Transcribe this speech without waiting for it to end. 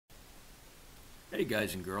Hey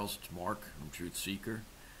guys and girls, it's Mark. I'm Truth Seeker,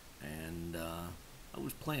 and I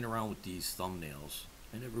was playing around with these thumbnails,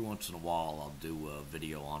 and every once in a while I'll do a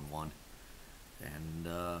video on one, and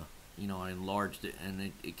I enlarged it,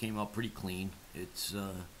 and it came out pretty clean. It's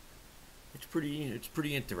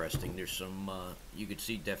pretty interesting. There's some you could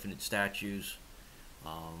see definite statues.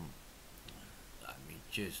 Um, I mean,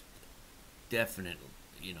 just definite,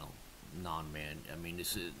 you know, non-man. I mean,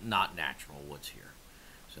 this is not natural what's here.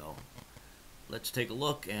 So let's take a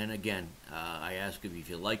look. And again, I ask if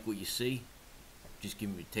you like what you see, just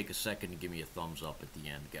take a second and give me a thumbs up at the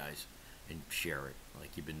end, guys, and share it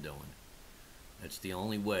like you've been doing. That's the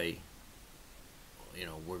only way,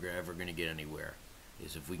 we're ever going to get anywhere,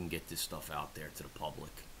 is if we can get this stuff out there to the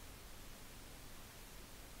public.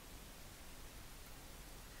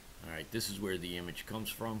 All right, this is where the image comes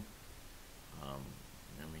from. Um,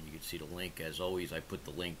 you can see the link. As always, I put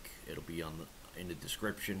the link. It'll be in the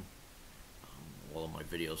description. All of my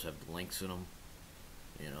videos have the links in them.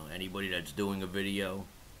 Anybody that's doing a video,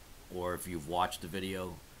 or if you've watched the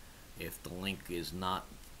video, if the link is not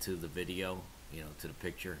to the video, to the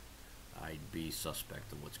picture, I'd be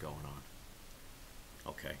suspect of what's going on.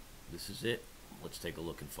 Okay, this is it. Let's take a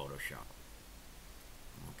look in Photoshop.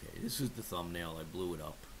 Okay, this is the thumbnail. I blew it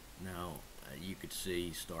up. Now, you could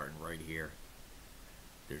see, starting right here,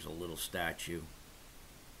 there's a little statue.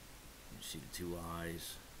 You see the two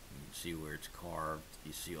eyes. You can see where it's carved.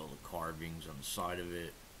 You see all the carvings on the side of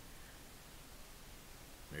it.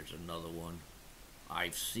 There's another one.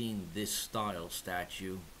 I've seen this style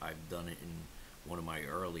statue. I've done it in one of my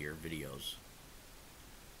earlier videos.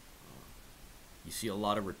 You see a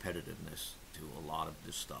lot of repetitiveness to a lot of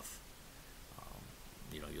this stuff.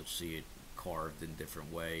 You'll see it carved in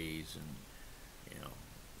different ways, and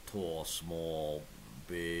tall, small,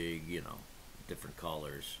 big, different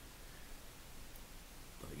colors.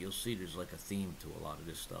 But you'll see there's like a theme to a lot of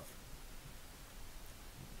this stuff.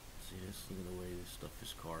 See this? Look at the way this stuff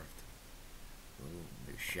is carved.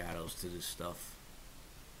 There's shadows to this stuff.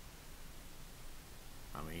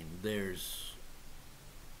 I mean, there's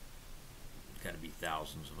got to be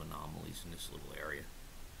thousands of anomalies in this little area.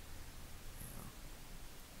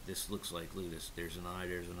 This looks like, look at this. There's an eye,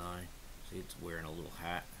 there's an eye. See, it's wearing a little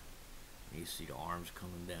hat. You see the arms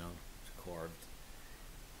coming down. It's carved.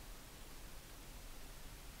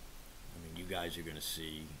 I mean, you guys are going to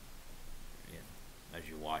see, as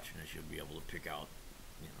you're watching this, you'll be able to pick out,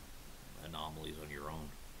 anomalies on your own.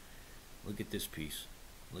 Look at this piece.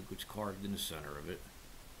 Look what's carved in the center of it.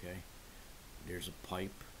 Okay? There's a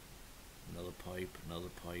pipe, another pipe, another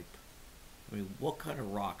pipe. I mean, what kind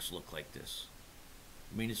of rocks look like this?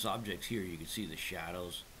 I mean, this object's here. You can see the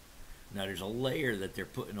shadows. Now, there's a layer that they're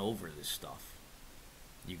putting over this stuff.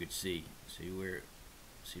 You could see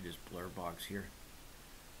this blur box here?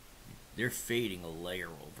 They're fading a layer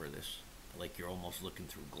over this, like you're almost looking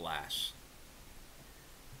through glass.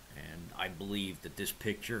 And I believe that this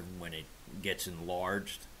picture, when it gets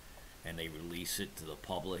enlarged and they release it to the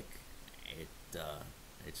public,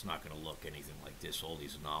 it's not going to look anything like this. All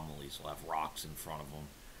these anomalies will have rocks in front of them.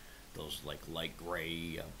 Those like light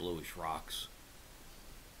gray, bluish rocks.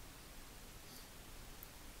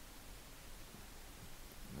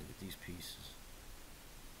 Look at these pieces.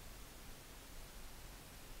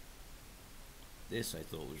 This I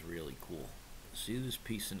thought was really cool. See this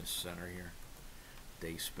piece in the center here?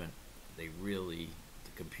 The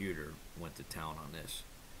computer went to town on this.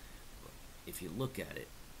 But if you look at it,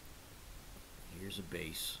 here's a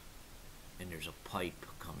base, and there's a pipe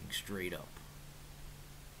coming straight up.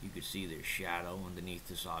 You can see there's shadow underneath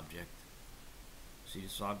this object. See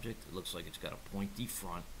this object? It looks like it's got a pointy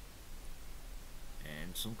front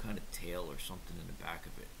and some kind of tail or something in the back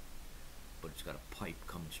of it. But it's got a pipe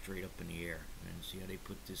coming straight up in the air. And see how they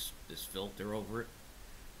put this filter over it?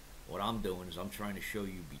 What I'm doing is I'm trying to show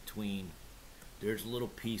you between, there's little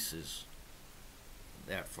pieces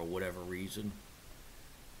that for whatever reason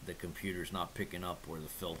the computer's not picking up, where the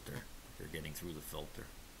filter, they're getting through the filter.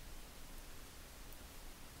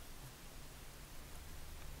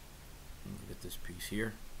 Look at this piece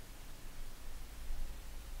here.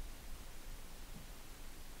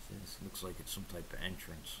 See, this looks like it's some type of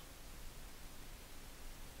entrance.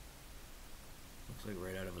 Looks like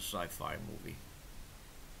right out of a sci-fi movie.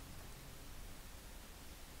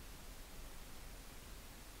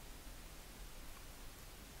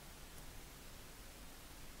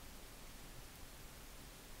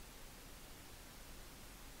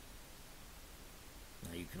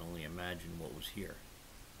 Now you can only imagine what was here.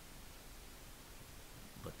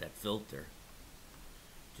 But that filter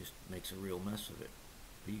just makes a real mess of it.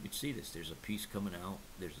 But you can see this. There's a piece coming out.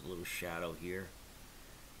 There's a little shadow here.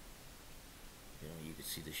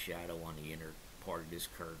 see the shadow on the inner part of this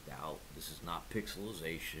curved out. This is not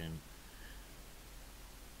pixelization.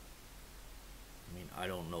 I mean, I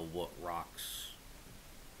don't know what rocks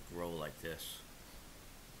grow like this.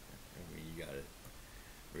 I mean, you got it.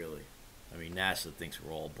 Really. I mean, NASA thinks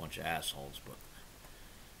we're all a bunch of assholes, but,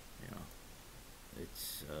 you know,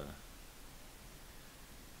 it's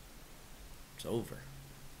over,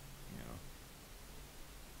 you know.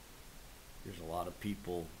 There's a lot of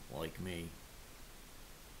people like me,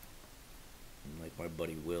 and like my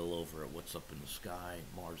buddy Will over at What's Up in the Sky,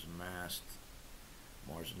 Mars Unmasked,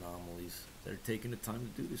 Mars Anomalies, that are taking the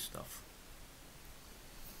time to do this stuff.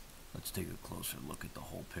 Let's take a closer look at the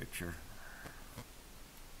whole picture.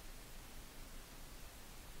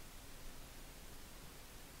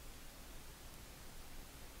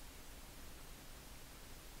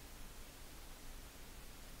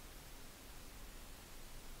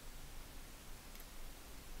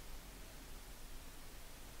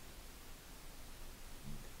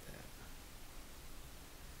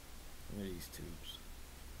 Look at these tubes.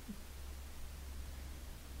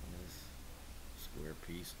 And this square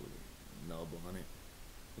piece with a nub on it.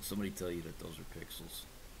 Will somebody tell you that those are pixels?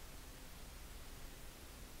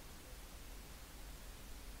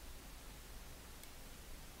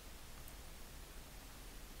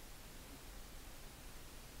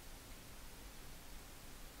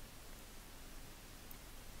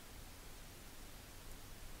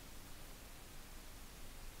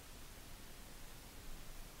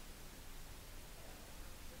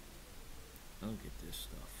 Look at this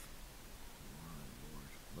stuff. My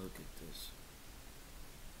Lord, look at this.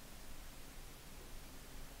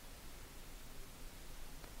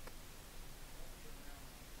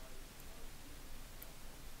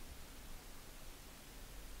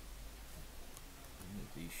 Look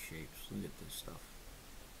at these shapes. Look at this stuff.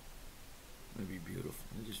 It'd be beautiful.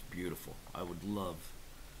 It's just beautiful. I would love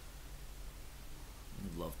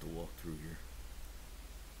to walk through here.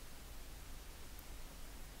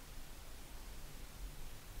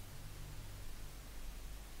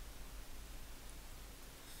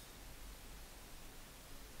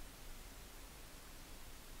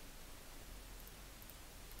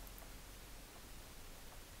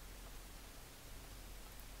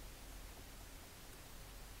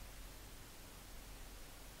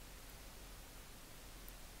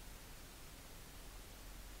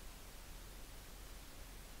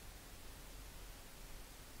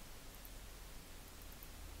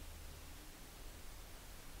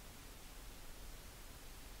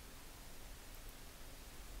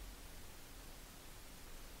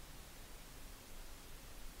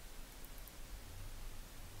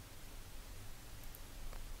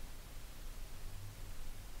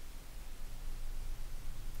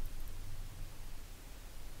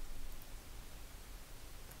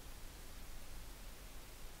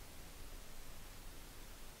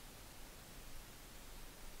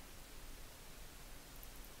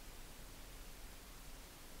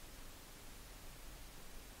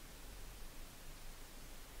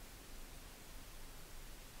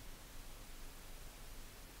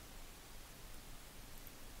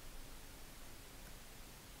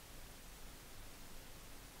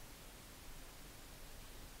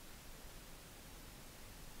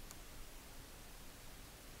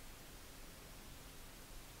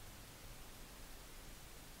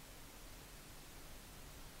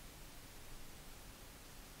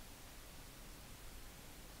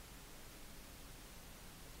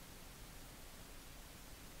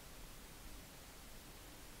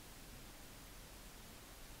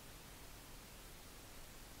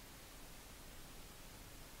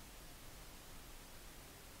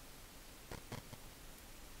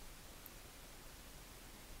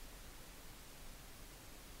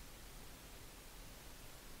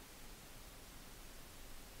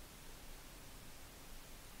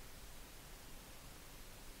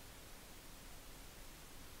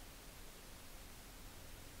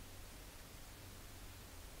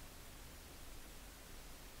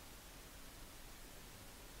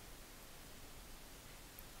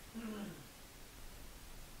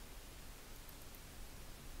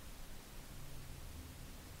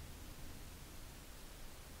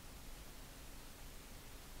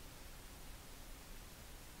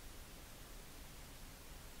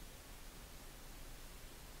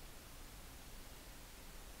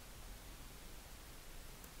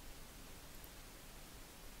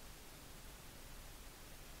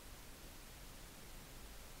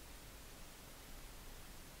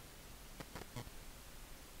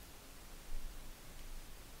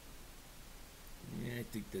 I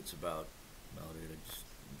think that's about it. I just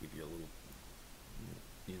give you a little,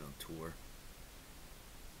 tour.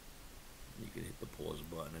 You can hit the pause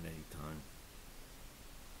button at any time.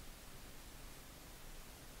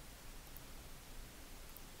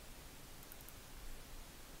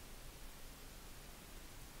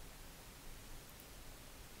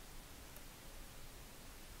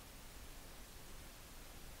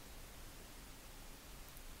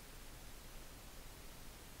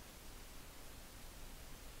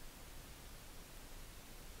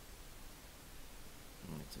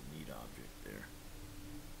 It's a neat object there.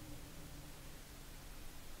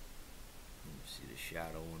 You see the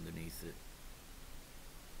shadow underneath it.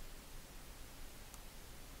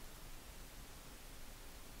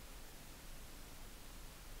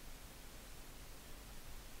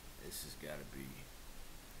 This has got to be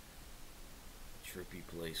a trippy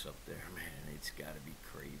place up there, man. It's got to be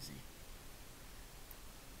crazy.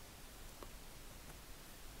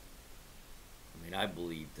 I mean, I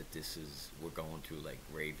believe that this is, we're going through like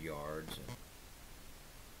graveyards, and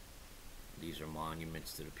these are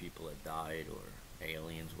monuments to the people that died, or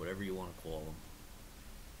aliens, whatever you want to call them.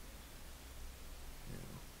 You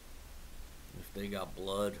know, if they got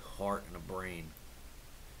blood, heart, and a brain,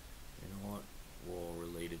 you know what? We're all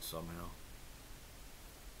related somehow.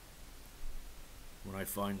 When I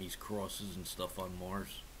find these crosses and stuff on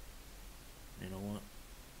Mars, you know what?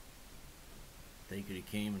 They could have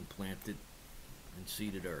came and planted and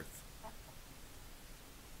seeded Earth.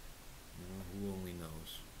 You know, who only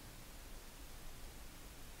knows?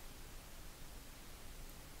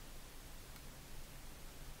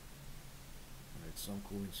 And it's some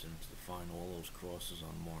coincidence to find all those crosses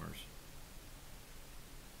on Mars.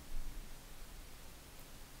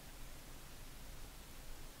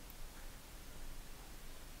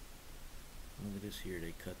 Look at this here,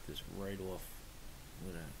 they cut this right off.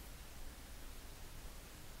 Look at that.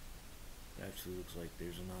 It actually looks like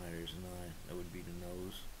there's an eye, That would be the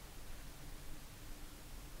nose.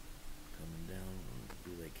 Coming down, it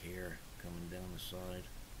would be like hair coming down the side.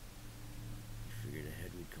 You figure the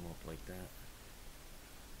head would come up like that.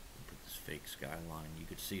 Put this fake skyline. You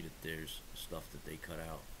could see that there's stuff that they cut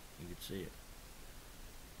out. You could see it.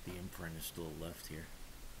 The imprint is still left here.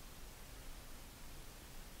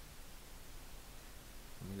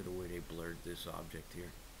 Look at the way they blurred this object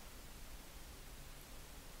here.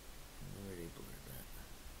 Look at the way they blurred that.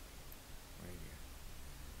 Right here.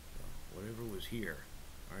 So, whatever was here,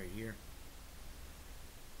 right here,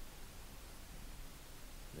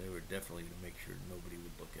 they were definitely to make sure nobody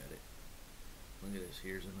would look at it. Look at this.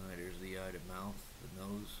 Here's an eye. There's the eye, the mouth, the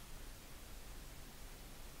nose.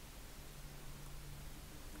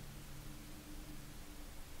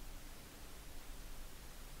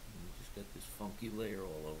 Got this funky layer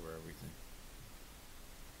all over everything.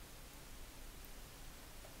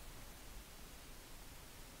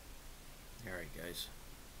 Alright guys,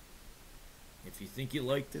 if you think you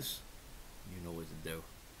like this, you know what to do.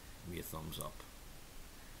 Give me a thumbs up,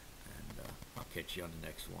 and I'll catch you on the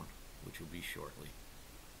next one, which will be shortly.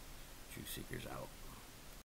 Truth Seekers out.